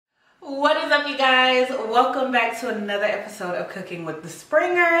What is up, you guys? Welcome back to another episode of Cooking with the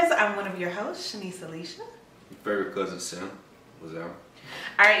Springers. I'm one of your hosts, ShaniceAlisha. Your favorite cousin Sam was out.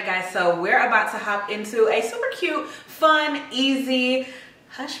 Alright guys, so we're about to hop into a super cute, fun, easy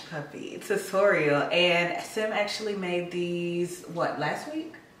hush puppy tutorial. And Sim actually made these, what, last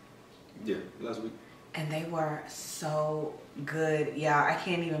week? Yeah, last week. And they were so good, y'all. I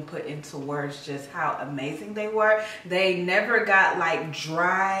can't even put into words just how amazing they were. They never got like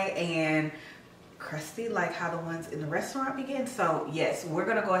dry and crusty like how the ones in the restaurant begin. So yes, we're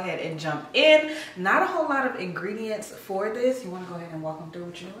gonna go ahead and jump in. Not a whole lot of ingredients for this. You want to go ahead and walk them through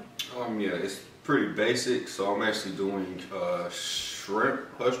what you're doing? Yeah, it's pretty basic. So I'm actually doing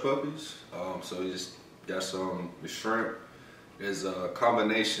shrimp hush puppies. So you just got some shrimp. Is a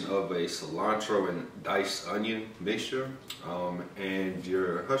combination of a cilantro and diced onion mixture and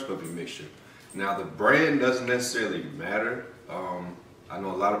your hush puppy mixture. Now the brand doesn't necessarily matter. I know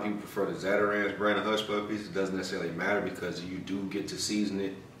a lot of people prefer the Zatarain's brand of hush puppies. It doesn't necessarily matter because you do get to season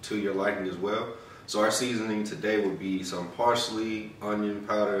it to your liking as well. So our seasoning today would be some parsley, onion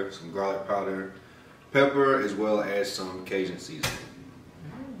powder, some garlic powder, pepper, as well as some Cajun seasoning.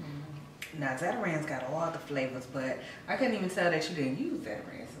 Now Zatarain's got all the flavors, but I couldn't even tell that you didn't use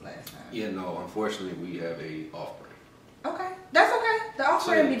Zatarain's the last time. Yeah, no, unfortunately we have a off-brand. Okay, that's okay. The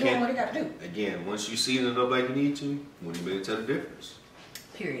off-brand be doing what it got to do. Again, once you season it up like you need to, when you better tell the difference.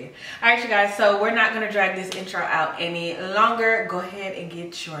 Period. Alright you guys, so we're not going to drag this intro out any longer. Go ahead and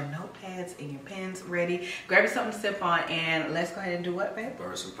get your notepads and your pens ready. Grab you something to sip on and let's go ahead and do what, babe?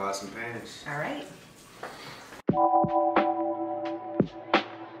 Burn some pots and pans. Alright.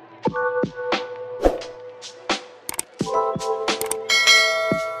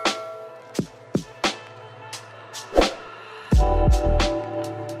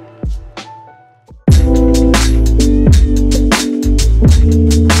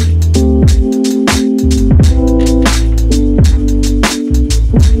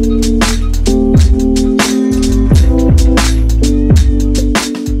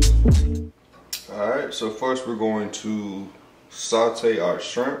 So first we're going to saute our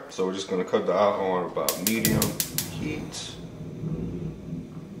shrimp. So we're just going to cut the out on about medium heat.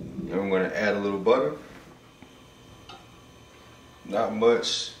 And we're going to add a little butter. Not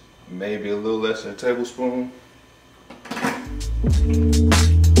much, maybe a little less than a tablespoon.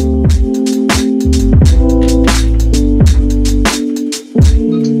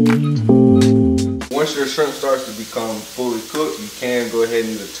 Once your shrimp starts to become fully cooked, you can go ahead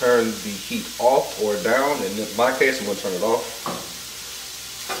and either turn the heat off or down. In my case, I'm going to turn it off.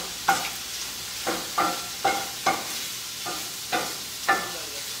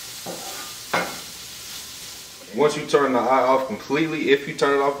 Once you turn the eye off completely, if you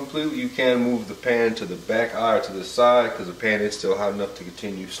turn it off completely, you can move the pan to the back eye or to the side because the pan is still hot enough to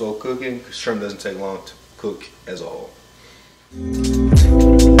continue slow cooking because shrimp doesn't take long to cook as a whole.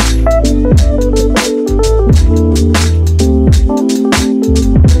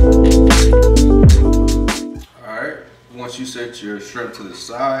 Alright, once you set your shrimp to the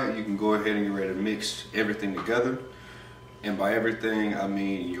side, you can go ahead and get ready to mix everything together. And by everything, I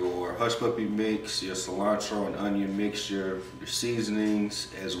mean your hush puppy mix, your cilantro and onion mixture, your seasonings,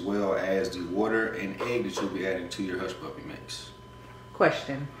 as well as the water and egg that you'll be adding to your hush puppy mix.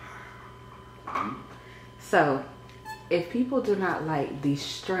 Question. So, if people do not like the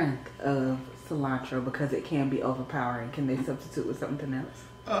strength of cilantro because it can be overpowering, can they substitute with something else?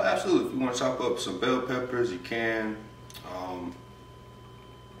 Absolutely. If you want to chop up some bell peppers, you can.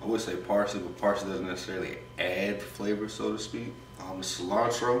 I would say parsley, but parsley doesn't necessarily add flavor, so to speak. The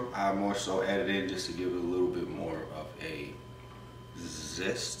cilantro, I more so added in just to give it a little bit more of a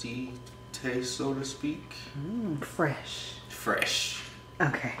zesty taste, so to speak. Fresh. Fresh.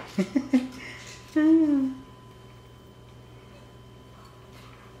 Okay.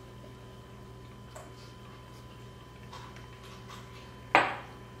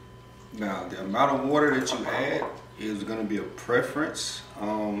 Now, the amount of water that you add is going to be a preference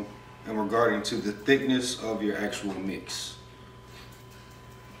in regarding to the thickness of your actual mix.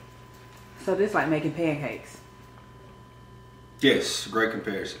 So this like making pancakes? Yes, great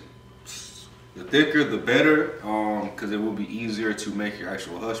comparison. The thicker, the better, because it will be easier to make your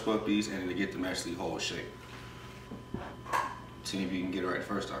actual hush puppies and to get them actually whole shape. See if you can get it right the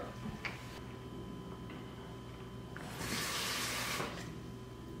first time.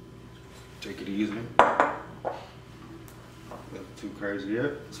 Take it easy. Nothing too crazy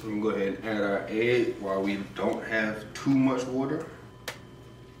yet. So we can go ahead and add our egg while we don't have too much water.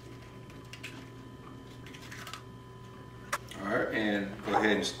 Alright, and go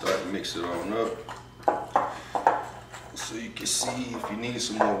ahead and start to mix it on up. So you can see if you need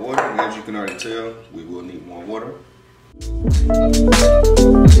some more water, and as you can already tell, we will need more water.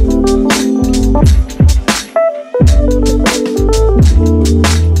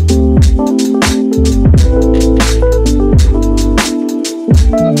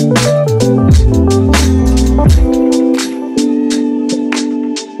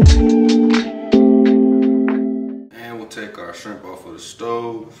 And we'll take our shrimp off of the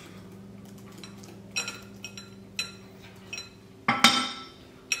stove.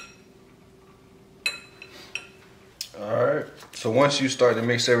 Alright, so once you start to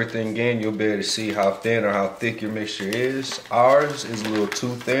mix everything in, you'll be able to see how thin or how thick your mixture is. Ours is a little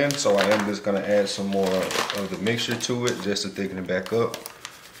too thin, so I am just going to add some more of the mixture to it just to thicken it back up.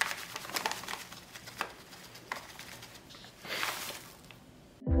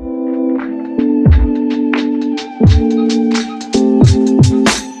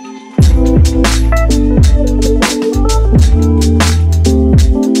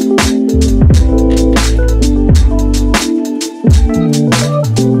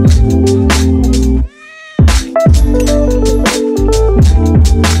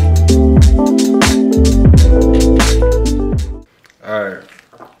 Alright,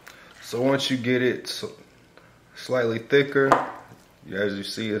 so once you get it slightly thicker, as you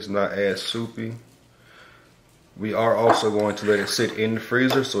see, it's not as soupy. We are also going to let it sit in the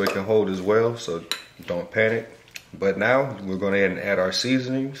freezer so it can hold as well, so don't panic. But now we're going to add our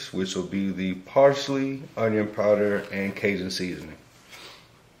seasonings, which will be the parsley, onion powder, and Cajun seasoning.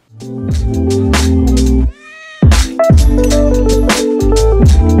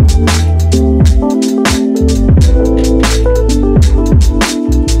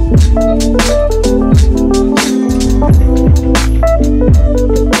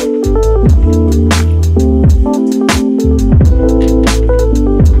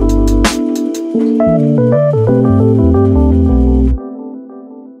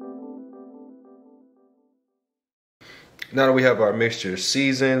 Now that we have our mixture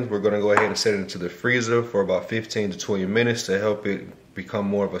seasoned, we're going to go ahead and set it into the freezer for about 15 to 20 minutes to help it become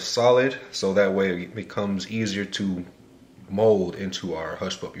more of a solid, so that way it becomes easier to mold into our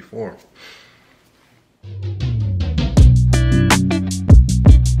hush puppy form.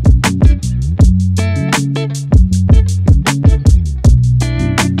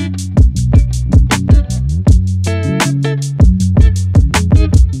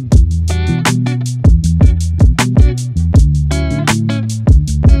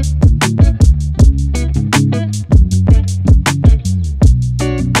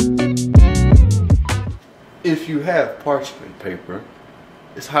 If you have parchment paper,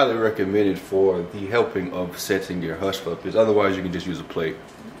 it's highly recommended for the helping of setting your hush puppies. Otherwise, you can just use a plate.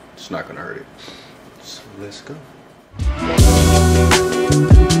 It's not gonna hurt it. So let's go.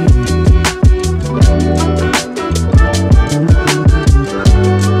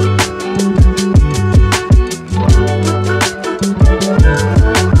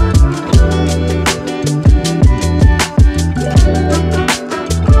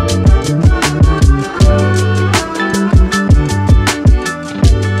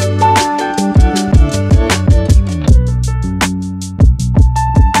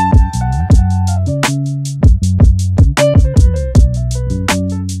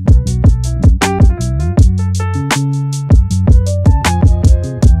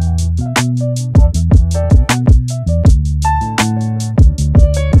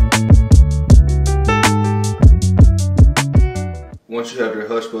 Once you have your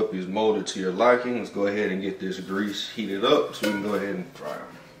hush puppies molded to your liking, let's go ahead and get this grease heated up so we can go ahead and fry them.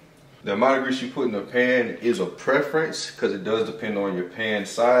 The amount of grease you put in the pan is a preference because it does depend on your pan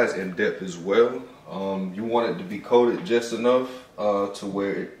size and depth as well. You want it to be coated just enough to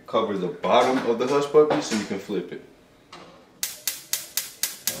where it covers the bottom of the hush puppy so you can flip it.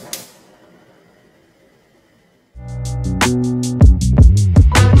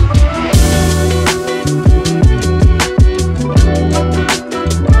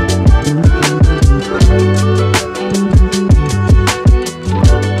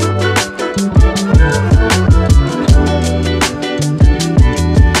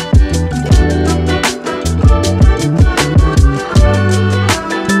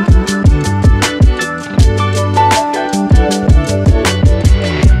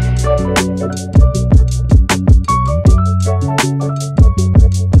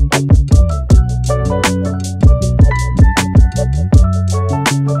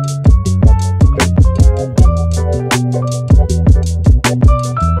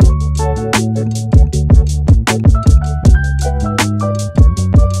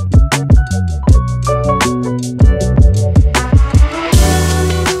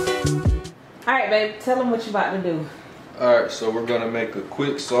 Tell them what you about to do. Alright, so we're gonna make a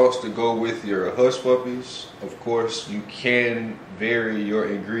quick sauce to go with your hush puppies. Of course, you can vary your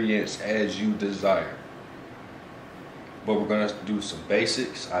ingredients as you desire. But we're gonna do some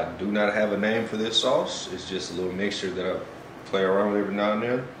basics. I do not have a name for this sauce. It's just a little mixture that I play around with every now and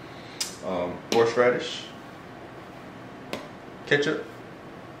then. Horseradish, ketchup,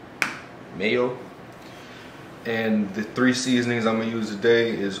 mayo, and the 3 seasonings I'm gonna use today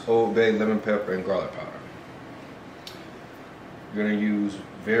is Old Bay, lemon pepper, and garlic powder. You're gonna use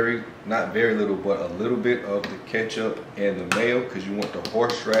not very little, but a little bit of the ketchup and the mayo because you want the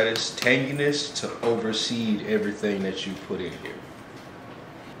horseradish tanginess to overseed everything that you put in here.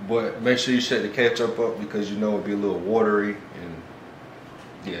 But make sure you shake the ketchup up because you know it'll be a little watery, and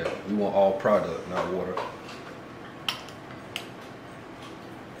yeah, we want all product, not water.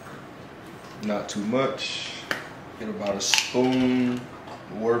 Not too much. Get about a spoon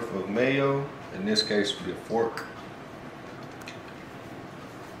worth of mayo. In this case, would be a fork.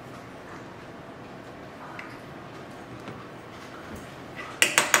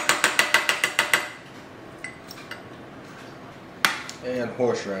 And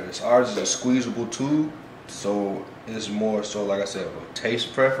horseradish. Ours is a squeezable tube, so it's more so, like I said, of a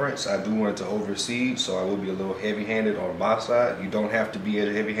taste preference. I do want it to overseed, so I will be a little heavy-handed on my side. You don't have to be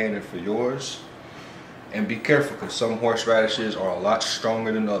as heavy-handed for yours. And be careful, because some horseradishes are a lot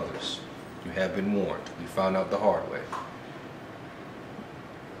stronger than others. You have been warned. We found out the hard way.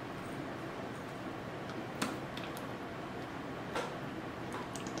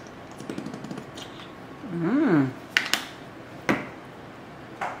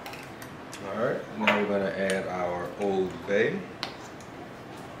 Alright, now we're going to add our Old Bay.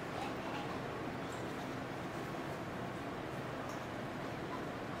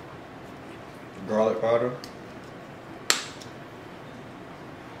 Garlic powder.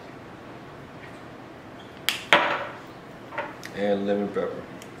 And lemon pepper.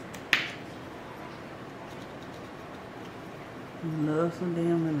 Love some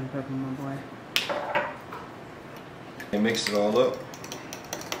damn lemon pepper, my boy. And mix it all up.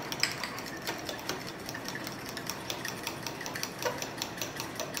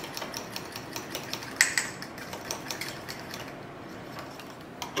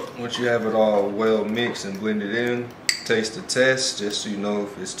 Once you have it all well mixed and blended in, taste the test just so you know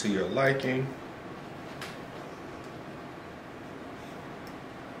if it's to your liking.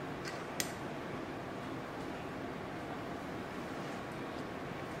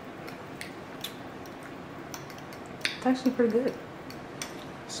 It's actually pretty good.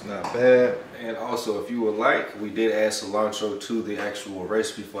 It's not bad. And also, if you would like, we did add cilantro to the actual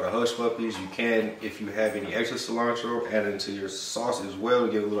recipe for the hush puppies. You can, if you have any extra cilantro, add it into your sauce as well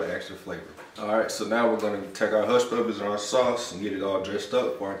to give a little extra flavor. Alright, so now we're going to take our hush puppies and our sauce and get it all dressed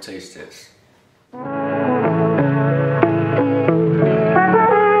up for our taste test.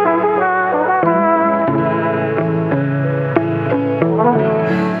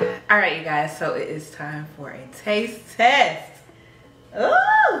 Alright, you guys, so it is time for a taste test. Ooh!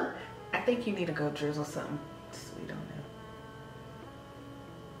 I think you need to go drizzle something sweet on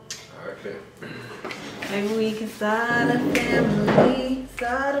Alright, Maybe we can start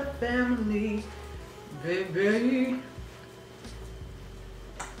a family, baby.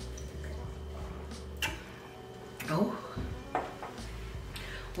 Oh.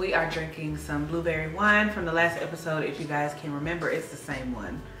 We are drinking some blueberry wine from the last episode. If you guys can remember, it's the same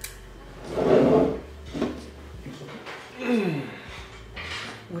one.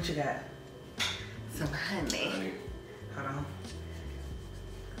 What you got? Some honey. Hold on.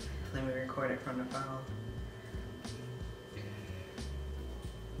 Let me record it from the phone.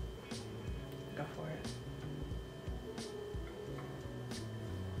 Go for it.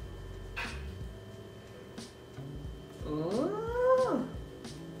 Ooh.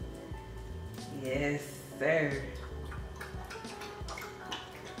 Yes, sir.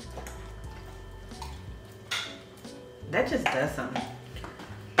 That just does something.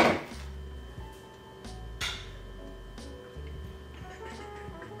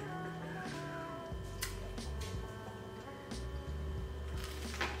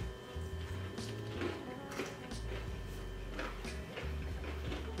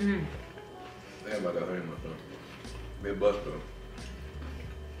 Damn, I got honey in my thumb. Big bust though.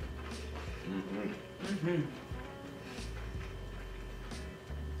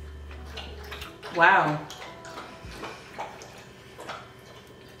 Wow.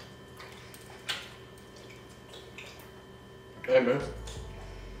 Hey man.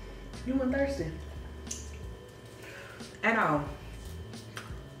 You weren't thirsty at all.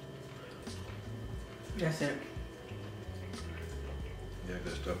 That's it. Yeah,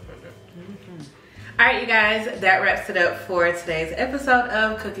 good stuff right there. Alright, you guys, that wraps it up for today's episode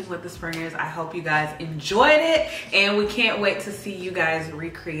of Cooking with the Springers. I hope you guys enjoyed it, and we can't wait to see you guys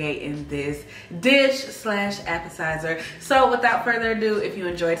recreating this dish slash appetizer. So without further ado, if you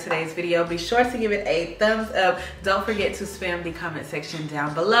enjoyed today's video, be sure to give it a thumbs up. Don't forget to spam the comment section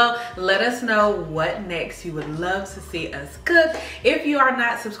down below. Let us know what next you would love to see us cook. If you are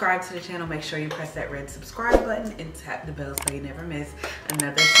not subscribed to the channel, make sure you press that red subscribe button and tap the bell so you never miss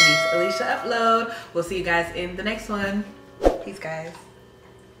another ShaniceAlisha upload. We'll see you guys in the next one. Peace, guys.